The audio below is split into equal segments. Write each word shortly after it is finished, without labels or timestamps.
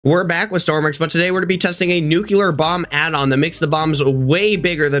We're back with Stormworks, but today we're to be testing a nuclear bomb add-on that makes the bombs way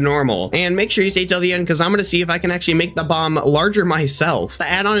bigger than normal. And make sure you stay till the end because I'm going to see if I can actually make the bomb larger myself. The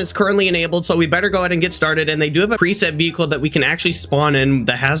add-on is currently enabled, so we better go ahead and get started. And they do have a preset vehicle that we can actually spawn in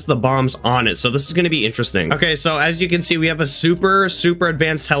that has the bombs on it. So this is going to be interesting. Okay, so as you can see, we have a super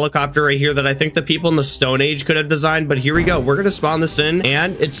advanced helicopter right here that I think the people in the Stone Age could have designed. But here we go. We're going to spawn this in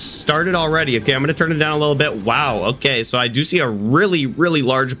and it's started already. Okay, I'm going to turn it down a little bit. Wow. Okay, so I do see a really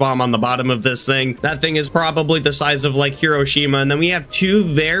large bomb on the bottom of this thing. That thing is probably the size of like Hiroshima, and then we have two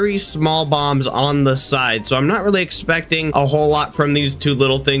very small bombs on the side, so I'm not really expecting a whole lot from these two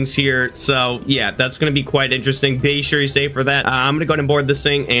little things here. So yeah, that's going to be quite interesting. Be sure you stay for that. I'm gonna go ahead and board this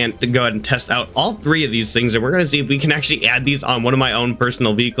thing and go ahead and test out all three of these things, and we're gonna see if we can actually add these on one of my own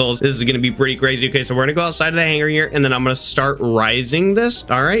personal vehicles. This is gonna be pretty crazy. Okay, so we're gonna go outside of the hangar here, and then I'm gonna start rising this.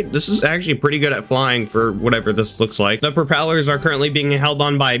 All right, this is actually pretty good at flying for whatever this looks like. The propellers are currently being held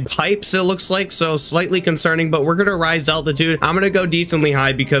on by pipes, it looks like, so slightly concerning, but we're gonna rise altitude. I'm gonna go decently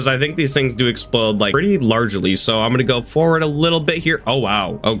high because I think these things do explode like pretty largely, so I'm gonna go forward a little bit here. Oh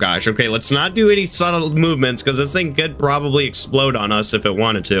wow, oh gosh. Okay, let's not do any subtle movements because this thing could probably explode on us if it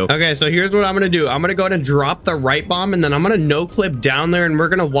wanted to. Okay, so here's what I'm gonna do. I'm gonna go ahead and drop the right bomb, and then I'm gonna no clip down there, and we're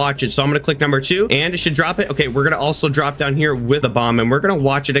gonna watch it. So I'm gonna click number 2 and it should drop it. Okay, we're gonna also drop down here with the bomb, and we're gonna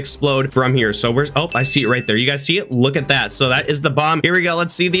watch it explode from here. So where's, oh, I see it right there. You guys see it? Look at that. So that is the bomb. Here we go.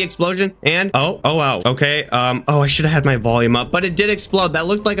 Let's see the explosion. And oh wow. Okay, oh, I should have had my volume up, but it did explode. That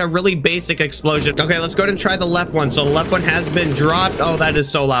looked like a really basic explosion. Okay, let's go ahead and try the left one. So the left one has been dropped. Oh, that is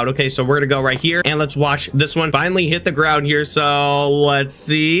so loud. Okay, so we're gonna go right here and let's watch this one finally hit the ground here. So let's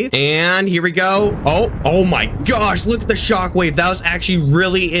see, and here we go. Oh my gosh, look at the shockwave. That was actually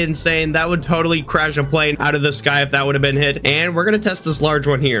really insane. That would totally crash a plane out of the sky if that would have been hit. And we're gonna test this large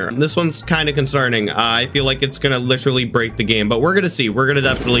one here. This one's kind of concerning. I feel like it's gonna literally break the game, but we're gonna see. We're gonna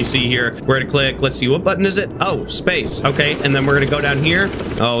definitely see here. We're gonna click. Let's see, what button is it? Oh, space. Okay, and then we're gonna go down here.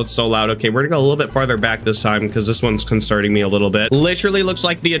 Oh, it's so loud. Okay, we're gonna go a little bit farther back this time because this one's concerning me a little bit. Literally looks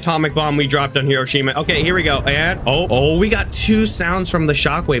like the atomic bomb we dropped on Hiroshima. Okay, here we go. And oh, we got 2 sounds from the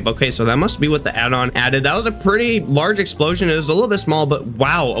shockwave. Okay, so that must be what the add-on added. That was a pretty large explosion. It was a little bit small, but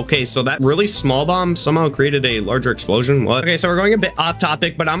wow. Okay, so that really small bomb somehow created a larger explosion. What? Okay, so we're going a bit off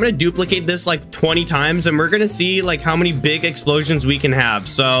topic, but I'm gonna duplicate this like 20 times, and we're gonna see like how many big explosions we can have.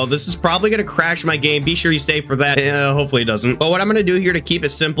 So this is probably gonna crash my game. Be sure you stay for that. Hopefully it doesn't. But what I'm gonna do here to keep it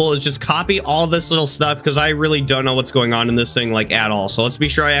simple is just copy all this little stuff because I really don't know what's going on in this thing like at all. So let's be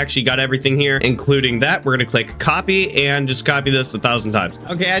sure I actually got everything here, including that. We're gonna click copy and just copy this 1,000 times.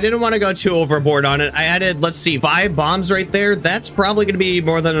 Okay, I didn't want to go too overboard on it. I added, let's see, 5 bombs right there. That's probably gonna be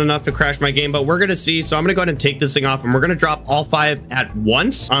more than enough to crash my game, but we're gonna see. So I'm gonna go ahead and take this thing off, and we're gonna drop all 5 at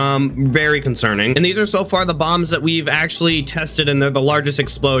once. Very concerning. And these are so far the bombs that we've actually tested, and they're the largest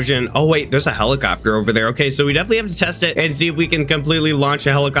explosion. Oh wait, there's a helicopter over there. Okay, so we definitely have to test it and see if we can completely launch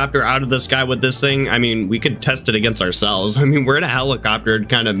a helicopter out of the sky with this thing. I mean, we could test it against ourselves. I mean, we're in a helicopter. It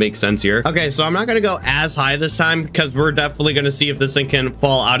kind of makes sense here. Okay, so I'm not gonna go as high this time because we're definitely gonna see if this thing can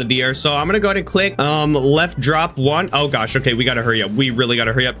fall out of the air. So I'm gonna go ahead and click left drop 1. Oh gosh, okay, we gotta hurry up. We really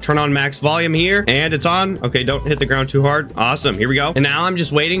gotta hurry up. Turn on max volume here, and it's on. Okay, don't hit the ground too hard. Awesome, here we go. And now I'm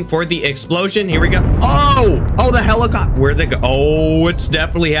just waiting for the explosion. Here we go. Oh, the helicopter. Where'd they go? Oh, it's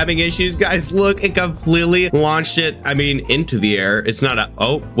definitely having issues, guys. Look, it completely launched it, I mean, into the air. It's not a,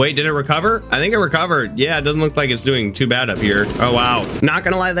 oh wait, did it recover? I think it recovered. Yeah, it doesn't look like it's doing too bad up here. Oh wow, not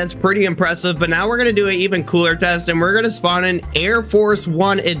gonna lie, that's pretty impressive. But now we're gonna do an even cooler test, and we're gonna spawn in Air Force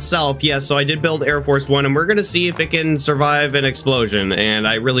One itself. Yes, so I did build Air Force One, and we're gonna see if it can survive an explosion, and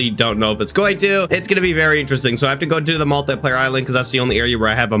I really don't know if it's going to. It's gonna be very interesting. So I have to go to the multiplayer island because that's the only area where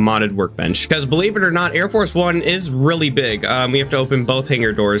I have a modded workbench, because believe it or not, Air Force One is really big. We have to open both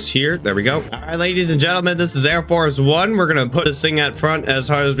hangar doors here. There we go. All right, ladies and gentlemen, this is Air Force One. We're gonna put this thing at front as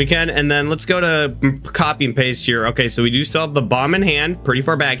hard as we can, and then let's go to copy and paste here. Okay, so we do still have the bomb in hand pretty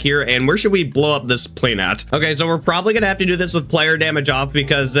far back here, and where should we blow up this plane at? Okay, so we're probably gonna have to do this with player damage off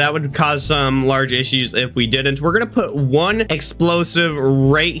because that would cause some large issues if we didn't. We're gonna put 1 explosive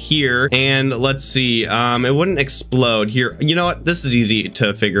right here, and let's see, it wouldn't explode here. You know what, this is easy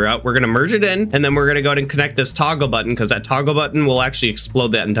to figure out. We're gonna merge it in, and then we're gonna go ahead and connect this toggle button because that toggle button will actually explode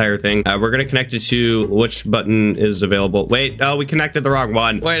that entire thing. We're gonna connect it to which button is available. Wait, oh, we connected the wrong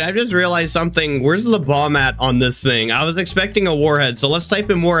one. Wait, I just realized something. Where's the bomb at on this thing? I was expecting a warhead, so let's type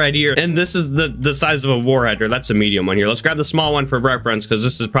in warhead here, and this is the size of a warhead, or that's a medium one here. Let's grab the small one for reference because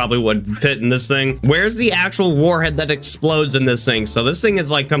this is probably what fit in this thing. Where's the actual warhead that explodes in this thing? So this thing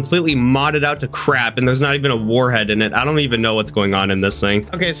is like completely modded out to crap, and there's not even a warhead in it. I don't even know what's going on in this thing.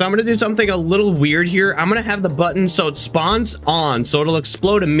 Okay, so I'm gonna do something a little weird here. I'm gonna have the button so it spawns on on, so it'll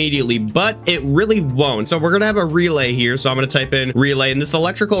explode immediately, but it really won't. So we're gonna have a relay here. So I'm gonna type in relay, and this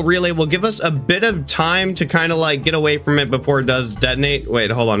electrical relay will give us a bit of time to kind of like get away from it before it does detonate.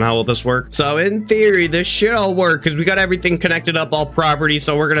 Wait, hold on, how will this work? So in theory, this should all work because we got everything connected up, all property.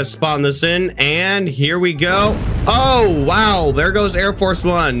 So we're gonna spawn this in, and here we go. Oh wow, there goes Air Force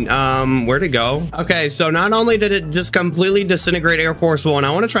One. Where'd it go? Okay, so not only did it just completely disintegrate Air Force One,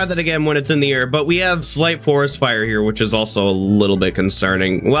 I want to try that again when it's in the air, but we have slight forest fire here, which is also a little bit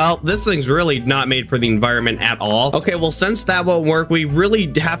concerning. Well, this thing's really not made for the environment at all. Okay, well, since that won't work, we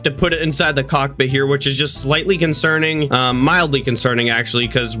really have to put it inside the cockpit here, which is just slightly concerning, mildly concerning actually,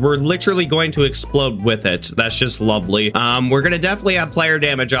 because we're literally going to explode with it. That's just lovely. We're gonna definitely have player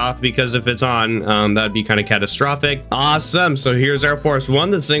damage off, because if it's on, that'd be kind of catastrophic. Awesome. So here's Air Force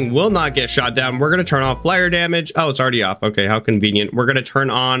One. This thing will not get shot down. We're gonna turn off player damage. Oh, it's already off. Okay, how convenient. We're gonna turn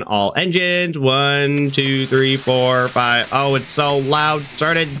on all engines. 1, 2, 3, 4, 5. Oh, it's so loud.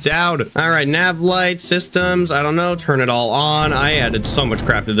 Turn it down. All right, nav light systems. I don't know. Turn it all on. I added so much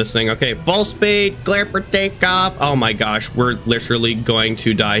crap to this thing. Okay, full speed, clear for takeoff. Oh my gosh, we're literally going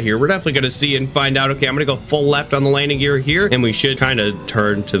to die here. We're definitely gonna see and find out. Okay, I'm gonna go full left on the landing gear here, and we should kind of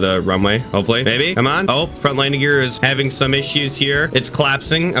turn to the runway, hopefully. Maybe. Come on. Oh, front landing gear is having some issues here. It's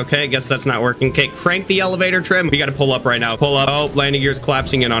collapsing. Okay, I guess that's not working. Okay, crank the elevator trim. We got to pull up right now. Pull up. Oh, landing gear is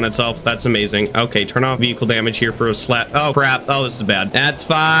collapsing in on itself. That's amazing. Okay, turn off vehicle damage here for a slap. Oh crap. Oh, this is bad. That's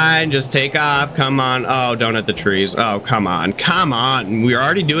fine. Just take off. Come on. Oh, don't hit the trees. Oh, come on. Come on. We're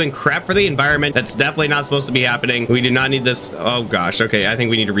already doing crap for the environment. That's definitely not supposed to be happening. We do not need this. Oh gosh. Okay, I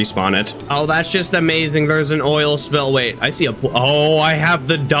think we need to respawn it. Oh, that's just amazing. There's an oil spill. Wait, I see a oh, I have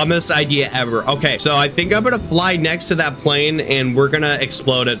the dumbest idea ever. Okay, so I think I'm gonna fly next to that plane, and we're gonna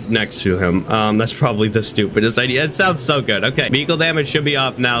explode it next to him. That's probably the stupidest idea. It sounds so good. Okay, vehicle damage should be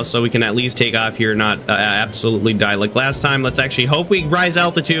off now, so we can at least take off here, not absolutely die like last time. Let's actually hope we rise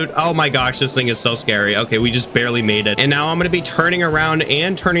altitude. Oh my gosh, this thing is so scary. Okay, we just barely made it, and now I'm gonna be turning around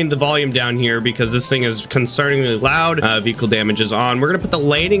and turning the volume down here because this thing is concerningly loud. Vehicle damage is on. We're gonna put the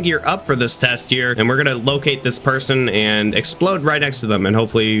landing gear up for this test here, and we're gonna locate this person and explode right next to them, and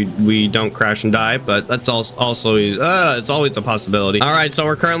hopefully we don't crash and die, but that's also it's always a possibility. All right, so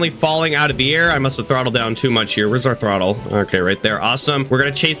we're currently falling out of the air. I must have throttled down too much here. Where's our throttle? Okay, right there. Awesome. We're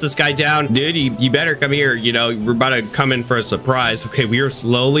gonna chase this guy down. Dude, you better come here. You know, we're about to come in for a surprise. Okay, we are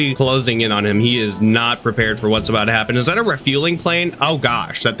slowly closing in on him. He is not prepared for what's about to happen. Is that a refueling plane? Oh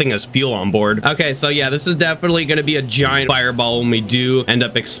gosh, that thing has fuel on board. Okay, so yeah, this is definitely gonna be a giant fireball when we do end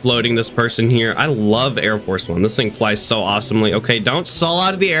up exploding this person here. I love Air Force One. This thing flies so awesomely. Okay, don't stall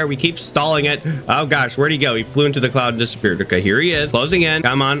out of the air. We keep stalling it. Oh gosh, where'd he go? He flew into the cloud and disappeared. Okay, here he is, closing in.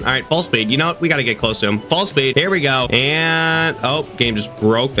 Come on. All right, full speed. You know what? We got to get close to him. Full speed. Here we go. And oh, game just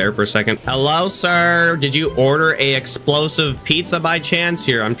broke there for a second. Hello, sir. Did you order a explosive pizza by chance?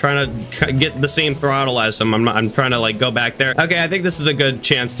 Here, I'm trying to get the same throttle as him. I'm trying to like go back there. Okay, I think this is a good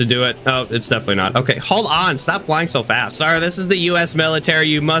chance to do it. Oh, it's definitely not. Okay, hold on. Stop flying so fast. Sir, this is the U.S. military.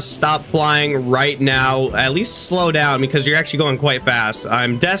 You must stop flying right now. At least slow down because you're actually going quite fast.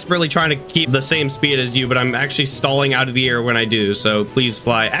 I'm desperately trying to keep the same speed as you, but I'm actually stalling out of the air when I do, so please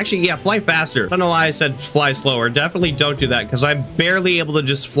fly. Actually, yeah, fly faster. I don't know why I said fly slower. Definitely don't do that because I'm barely able to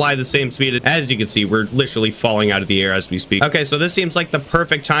just fly the same speed. As you can see, we're literally falling out of the air as we speak. Okay, so this seems like the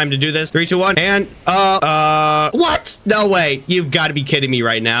perfect time to do this. 3, 2, 1, and what? No way. You've got to be kidding me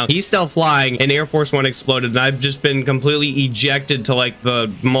right now. He's still flying and Air Force One exploded and I've just been completely ejected to like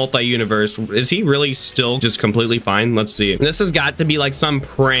the multi-universe. Is he really still just completely fine? Let's see. This has got to be like some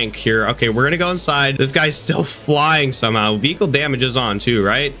prank here. Okay, we're gonna go inside. This guy's still flying somehow. Vehicle damage is on too,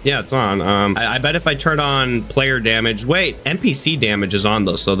 right? Yeah, it's on. I bet if I turn on player damage, wait, NPC damage is on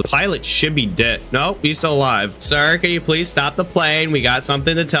though, so the pilot should be dead. Nope, he's still alive. Sir, can you please stop the plane? We got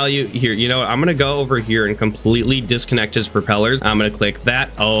something to tell you. Here, you know what? I'm gonna go over here and completely disconnect his propellers. I'm gonna click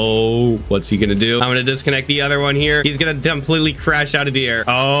that. Oh, what's he gonna do? I'm gonna disconnect the other one here. He's gonna completely crash out of the air.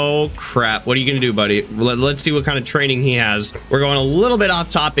 Oh crap, what are you gonna do, buddy? Let's see what kind of training he has. We're going a little bit off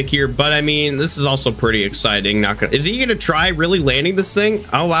topic here, but I mean, this is also pretty exciting. Is he gonna try really landing this thing?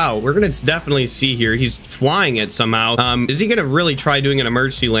 Oh wow, we're gonna definitely see here. He's flying it somehow. Is he gonna really try doing an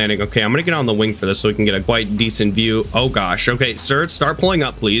emergency landing? Okay, I'm gonna get on the wing for this so we can get a quite decent view. Oh gosh. Okay, sir, start pulling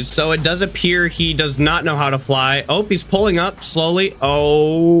up, please. So it does appear he does not know how to fly fly. Oh, he's pulling up slowly.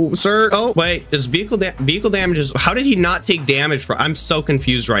 Oh, sir. Oh, wait, his vehicle damage is, how did he not take damage for? I'm so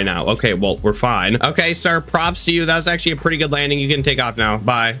confused right now. Okay, well, we're fine. Okay, sir, props to you. That was actually a pretty good landing. You can take off now.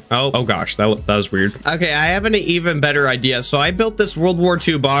 Bye. Oh gosh, that was weird. Okay, I have an even better idea. So I built this World War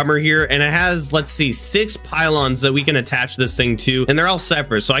II bomber here, and it has, let's see, 6 pylons that we can attach this thing to, and they're all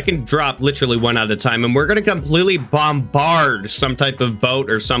separate, so I can drop literally one at a time, and we're gonna completely bombard some type of boat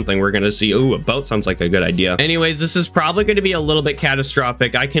or something. We're gonna see. Ooh, a boat sounds like a good idea. Anyways, this is probably going to be a little bit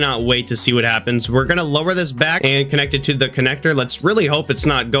catastrophic. I cannot wait to see what happens. We're gonna lower this back and connect it to the connector. Let's really hope it's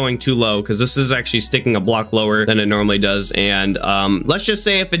not going too low, because this is actually sticking a block lower than it normally does. And let's just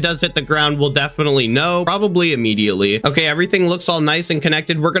say if it does hit the ground, we'll definitely know, probably immediately. Okay, everything looks all nice and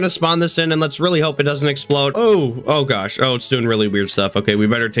connected. We're gonna spawn this in, and let's really hope it doesn't explode. Oh gosh. Oh, it's doing really weird stuff. Okay, we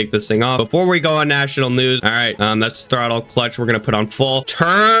better take this thing off before we go on national news. All right, that's throttle clutch. We're gonna put on full.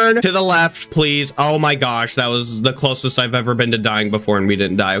 Turn to the left, please. Oh my gosh, that was the closest I've ever been to dying before, and we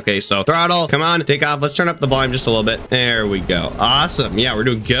didn't die. Okay, so throttle, come on, take off. Let's turn up the volume just a little bit. There we go. Awesome. Yeah, we're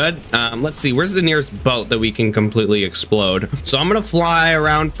doing good. Let's see, where's the nearest boat that we can completely explode? So I'm gonna fly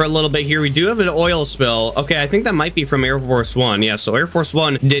around for a little bit here. We do have an oil spill. Okay, I think that might be from Air Force One. Yeah, so Air Force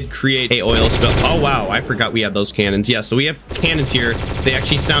One did create a oil spill. Oh wow, I forgot we had those cannons. Yeah, so we have cannons here. They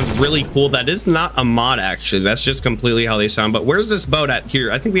actually sound really cool. That is not a mod, actually. That's just completely how they sound. But where's this boat at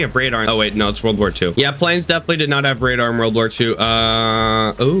here? I think we have radar. Oh wait, no, it's World War II. Yeah, planes definitely did not have radar in World War II.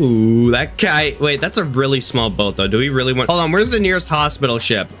 Oh, that guy. Wait, that's a really small boat though. Do we really want? Hold on, where's the nearest hospital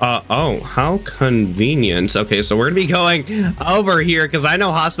ship? Oh, how convenient. Okay, so we're gonna be going over here because I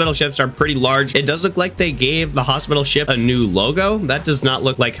know hospital ships are pretty large. It does look like they gave the hospital ship a new logo. That does not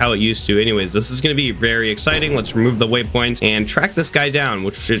look like how it used to. Anyways, this is gonna be very exciting. Let's remove the waypoints and track this guy down,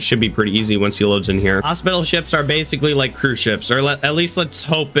 which should be pretty easy once he loads in here. Hospital ships are basically like cruise ships, or at least let's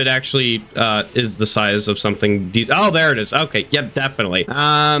hope it actually is the size of something decent. Oh, there it is. Okay, yep, definitely.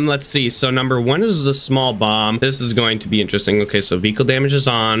 Let's see. So number 1 is the small bomb. This is going to be interesting. Okay, so vehicle damage is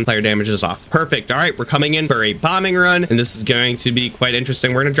on, player damage is off. Perfect. All right, we're coming in for a bombing run, and this is going to be quite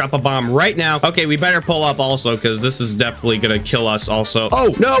interesting. We're gonna drop a bomb right now. Okay, we better pull up also, because this is definitely gonna kill us also.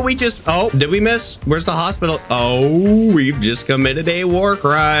 Oh no, did we miss? Where's the hospital? Oh, we've just committed a war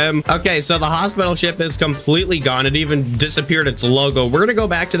crime. Okay, so the hospital ship is completely gone. It even disappeared its logo. We're gonna go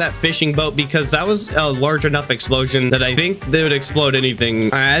back to that fishing boat because that was a large enough explosion that I think they would explode anything.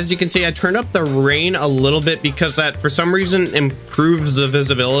 As you can see, I turned up the rain a little bit because that for some reason improves the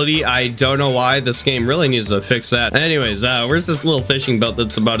visibility. I don't know why. This game really needs to fix that. Anyways, where's this little fishing boat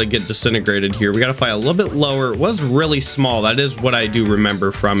that's about to get disintegrated here? We gotta fly a little bit lower. It was really small. That is what I do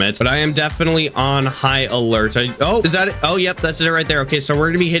remember from it, but I am definitely on high alert. Oh, is that it? Oh, yep, that's it right there. Okay, so we're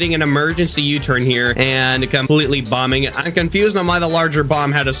gonna be hitting an emergency U-turn here and completely bombing it. I'm confused on why the larger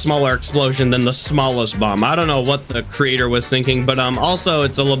bomb had a smaller explosion than the smallest bomb. I don't know what the creator was thinking, but also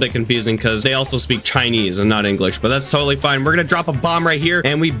it's a little bit confusing because they also speak Chinese and not English, but that's totally fine. We're gonna drop a bomb right here,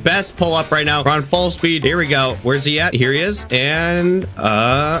 and we best pull up right now. We're on full speed. Here we go. Where's he at? Here he is. And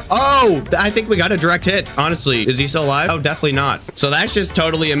oh, I think we got a direct hit. Honestly, is he still alive? Oh, definitely not. So that's just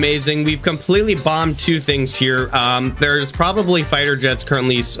totally amazing. We've completely bombed 2 things here. There's probably fighter jets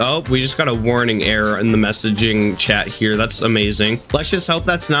currently. Oh, we just got a warning error in the messaging chat here. That's amazing. Let's just hope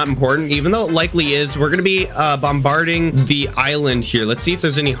that's not important, even though it likely is. We're gonna be bombarding the island here. Let's see if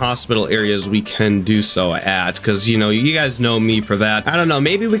there's any hospital areas we can do so at, because you know, you guys know me for that. I don't know,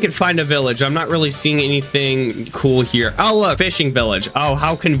 maybe we could find a village. I'm not really seeing anything cool here. Oh look, fishing village. Oh,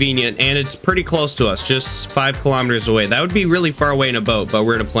 how convenient. And it's pretty close to us, just 5 kilometers away. That would be really far away in a boat, but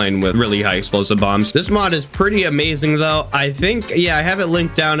we're in a plane with really high explosive bombs. This mod is pretty amazing though. I think, yeah, I have it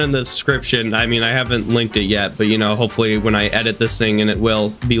linked down in the description. I mean, I haven't linked it yet, but you know, hopefully when I edit this thing and it will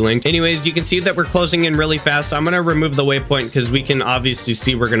be linked. Anyways, you can see that we're closing in really fast. I'm gonna remove the waypoint because we can obviously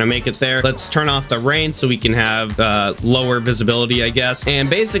see we're gonna make it there. Let's turn off the rain so we can have lower visibility, I guess. And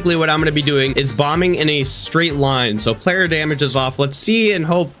basically what I'm gonna be doing is bombing in a straight line. So player damage is off. Let's see and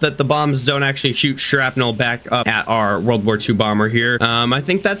hope that the bombs don't actually shoot shrapnel back up at our World War II bomber here.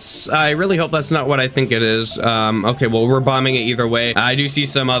 I really hope that's not what I think it is. Okay, well, we're bombing it either way. I do see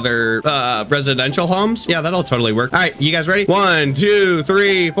some other residential homes. Yeah, that'll totally work. All right, you guys ready? 1, 2,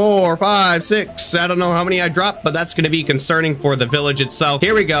 3, 4, 5, 6. I don't know how many I dropped, but that's going to be concerning for the village itself.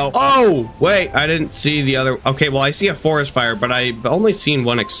 Here we go. Oh, wait, I didn't see the other. Okay, well, I see a forest fire, but I've only seen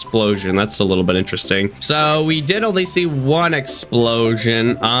 1 explosion. That's a little bit interesting. So we did only see 1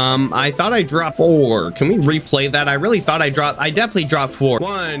 explosion. I thought I dropped 4. Can we replay that? I really thought I definitely dropped 4.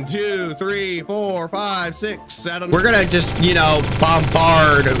 1, 2, 3, 4, 5, 6. We're gonna just, you know,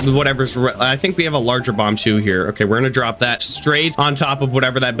 bombard whatever's. I think we have a larger bomb too here. Okay, we're gonna drop that straight on top of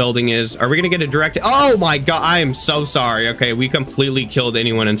whatever that building is. Are we gonna get a direct directed. Oh my god, I am so sorry. Okay, we completely killed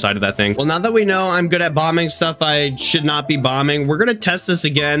anyone inside of that thing. Well, now that we know I'm good at bombing stuff I should not be bombing, we're gonna test this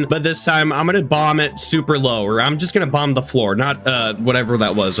again, but this time I'm gonna bomb it super low, or I'm just gonna bomb the floor, not whatever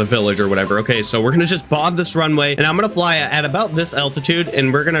that was, a village or whatever. Okay, so we're gonna just bomb this runway, and I'm gonna fly at about this altitude,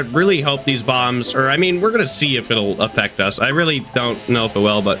 and we're gonna really hope these bombs, or I mean, we're gonna see if it'll affect us. I really don't know if it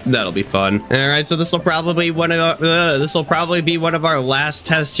will, but that'll be fun. All right, so this will probably be one of our last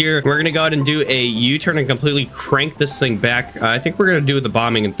tests here. We're gonna go ahead and do a U-turn and completely crank this thing back. I think we're gonna do the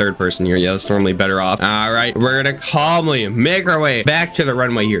bombing in third person here. Yeah, that's normally better off. All right, we're gonna calmly make our way back to the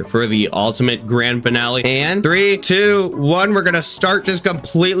runway here for the ultimate grand finale. And 3, 2, 1, we're gonna start just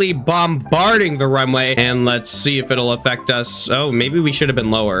completely bombarding the runway, and let's see if it'll affect us. Oh, maybe we should have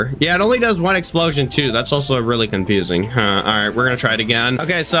been lower. Yeah, it only does one explosion too. That's also really confusing. All right, we're gonna try it again.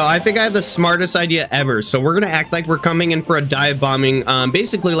 Okay, so I think I have the smartest idea ever. So we're gonna act like we're coming in for a dive bombing,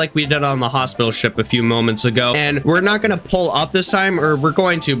 basically like we did on the hospital ship a few moments ago. And we're not gonna pull up this time, or we're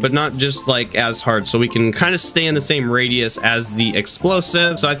going to, but not just like as hard, so we can kind of stay in the same radius as the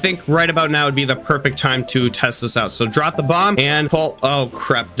explosive. So I think right about now would be the perfect time to test this out. So drop the bomb and pull. Oh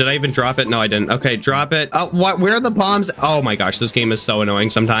crap, did I even drop it? No, I didn't. Okay, drop it. Oh, what? Where are the bombs? Oh my gosh, this game is so annoying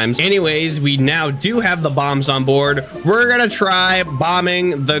sometimes. Anyways, we now do have the bombs on board. We're gonna try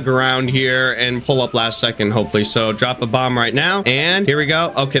bombing the ground here and pull up last second, hopefully. So drop a bomb right now, and here we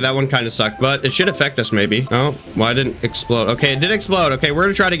go. Okay, that one kind of sucked, but it should affect us maybe. Oh, why didn't it explode? Okay, it did explode. Okay, we're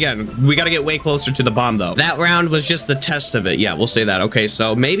gonna try it again. We gotta get way closer to the bomb though. That round was just the test of it. Yeah, we'll say that. Okay,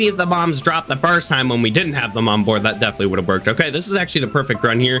 so maybe if the bombs dropped the first time when we didn't have them on board, that definitely would have worked. Okay, this is actually the perfect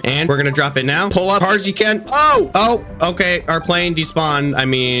run here, and we're gonna drop it now. Pull up hard as you can. Oh, okay, our plane despawned. I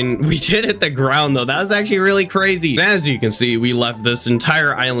mean, we did hit the ground though. That was actually really crazy. As you can see, we left this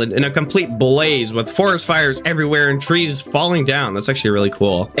entire island in a complete blaze with forest fires everywhere and trees falling down. That's actually really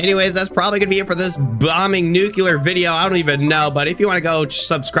cool. Anyways, that's probably gonna be it for this bombing nuclear video. I don't even know, but if you want to go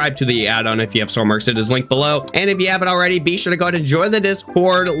subscribe to the add-on if you have Stormworks, it is linked below. And if you haven't already, be sure to go ahead and join the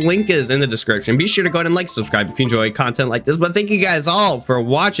Discord. Link is in the description. Be sure to go ahead and like, subscribe if you enjoy content like this. But thank you guys all for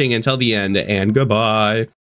watching until the end, and goodbye.